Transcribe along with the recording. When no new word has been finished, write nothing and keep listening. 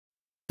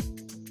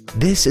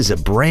This is a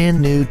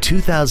brand new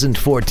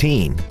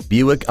 2014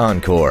 Buick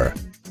Encore.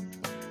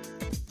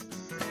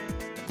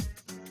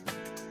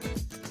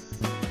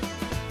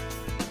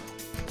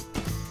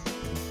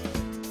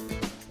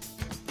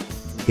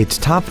 Its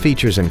top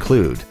features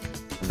include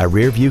a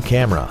rear-view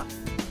camera,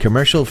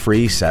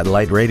 commercial-free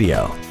satellite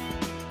radio,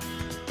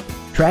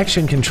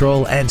 traction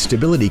control and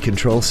stability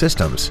control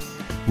systems,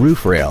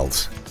 roof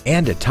rails,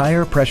 and a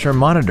tire pressure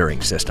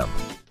monitoring system.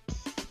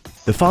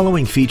 The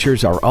following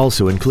features are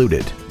also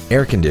included: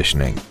 air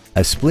conditioning,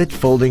 a split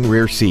folding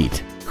rear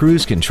seat,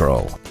 cruise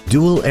control,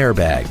 dual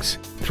airbags,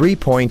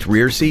 3-point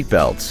rear seat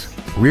belts,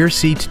 rear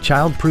seat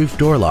child-proof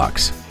door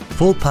locks,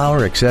 full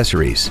power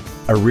accessories,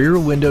 a rear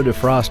window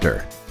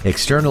defroster,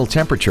 external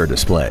temperature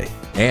display,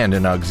 and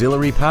an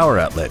auxiliary power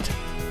outlet.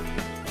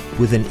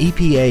 With an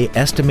EPA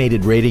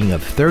estimated rating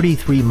of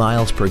 33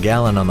 miles per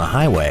gallon on the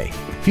highway,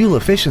 fuel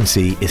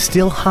efficiency is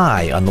still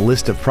high on the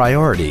list of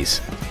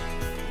priorities.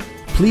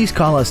 Please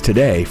call us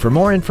today for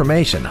more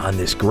information on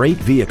this great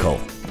vehicle.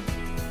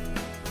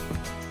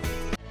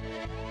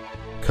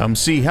 Come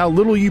see how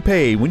little you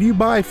pay when you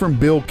buy from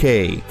Bill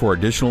K. For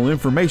additional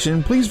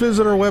information, please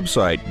visit our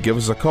website, give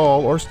us a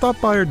call, or stop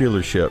by our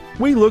dealership.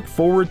 We look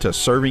forward to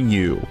serving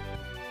you.